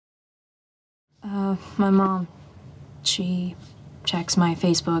My mom. She checks my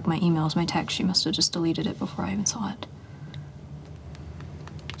Facebook, my emails, my texts. She must have just deleted it before I even saw it.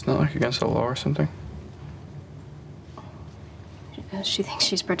 It's not like against the law or something? She thinks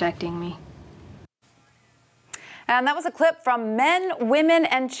she's protecting me. And that was a clip from Men, Women,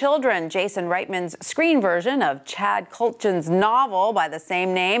 and Children, Jason Reitman's screen version of Chad Kultgen's novel by the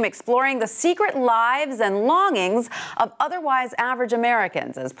same name, exploring the secret lives and longings of otherwise average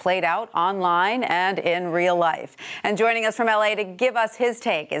Americans as played out online and in real life. And joining us from LA to give us his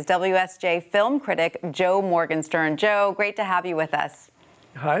take is WSJ film critic Joe Morgenstern. Joe, great to have you with us.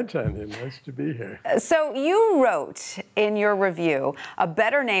 Hi, Tanya. Nice to be here. So you wrote in your review, a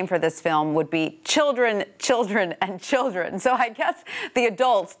better name for this film would be Children, Children, and Children. So I guess the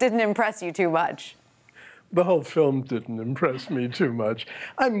adults didn't impress you too much. The whole film didn't impress me too much.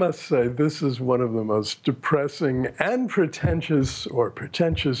 I must say, this is one of the most depressing and pretentious, or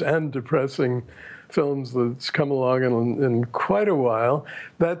pretentious and depressing films that's come along in quite a while.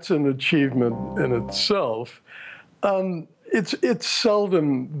 That's an achievement in itself. It's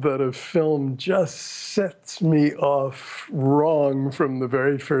seldom that a film just sets me off wrong from the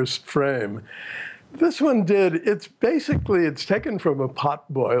very first frame. This one did. It's taken from a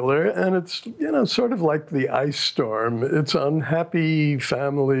pot boiler, and it's, sort of like the ice storm. It's unhappy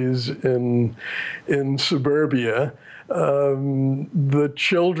families in suburbia. The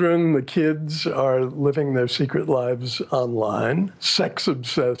children, the kids, are living their secret lives online,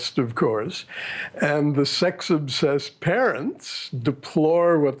 sex-obsessed, of course, and the sex-obsessed parents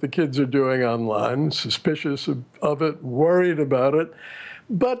deplore what the kids are doing online, suspicious of it, worried about it,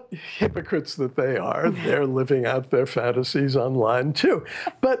 but hypocrites that they are, they're living out their fantasies online, too.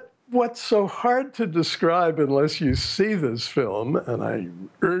 But what's so hard to describe unless you see this film, and I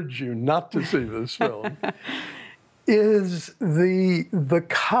urge you not to see this film, is the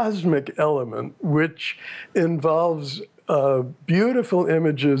cosmic element, which involves beautiful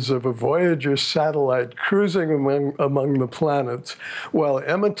images of a Voyager satellite cruising among the planets, while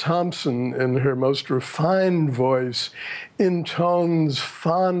Emma Thompson, in her most refined voice, intones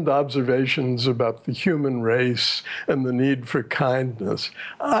fond observations about the human race and the need for kindness.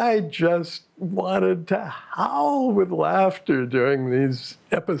 I just wanted to howl with laughter during these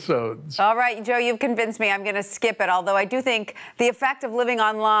episodes. All right, Joe, you've convinced me. I'm going to skip it, although I do think the effect of living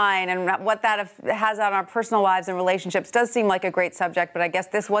online and what that has on our personal lives and relationships does seem like a great subject, but I guess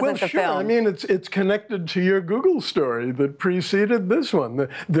this wasn't the film. I mean, it's connected to your Google story that preceded this one.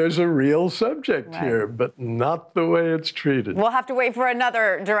 There's a real subject here, but not the way it's treated. We'll have to wait for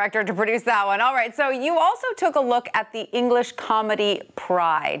another director to produce that one. All right, so you also took a look at the English comedy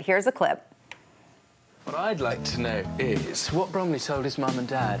Pride. Here's a clip. What I'd like to know is what Bromley told his mum and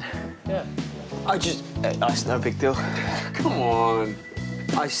dad. Yeah. It's no big deal. Come on.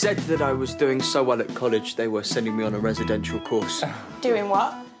 I said that I was doing so well at college, they were sending me on a residential course. Doing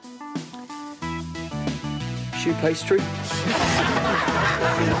what? Shoe pastry.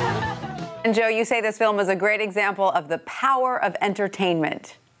 And Joe, you say this film is a great example of the power of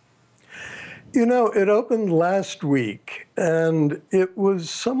entertainment. It opened last week, and it was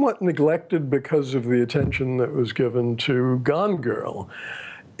somewhat neglected because of the attention that was given to Gone Girl.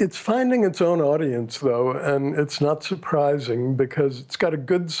 It's finding its own audience, though, and it's not surprising because it's got a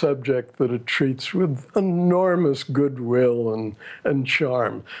good subject that it treats with enormous goodwill and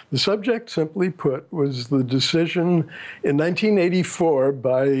charm. The subject, simply put, was the decision in 1984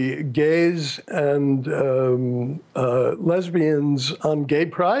 by gays and lesbians on Gay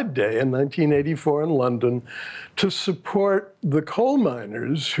Pride Day in 1984 in London to support the coal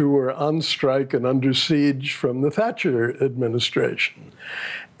miners who were on strike and under siege from the Thatcher administration.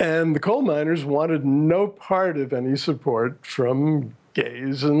 And the coal miners wanted no part of any support from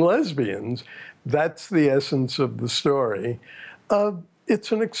gays and lesbians. That's the essence of the story.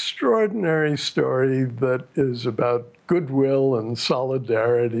 It's an extraordinary story that is about goodwill and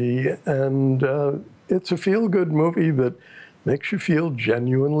solidarity, and it's a feel-good movie that makes you feel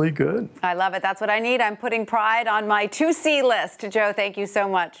genuinely good. I love it. That's what I need. I'm putting Pride on my to-see list. Joe, thank you so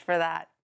much for that.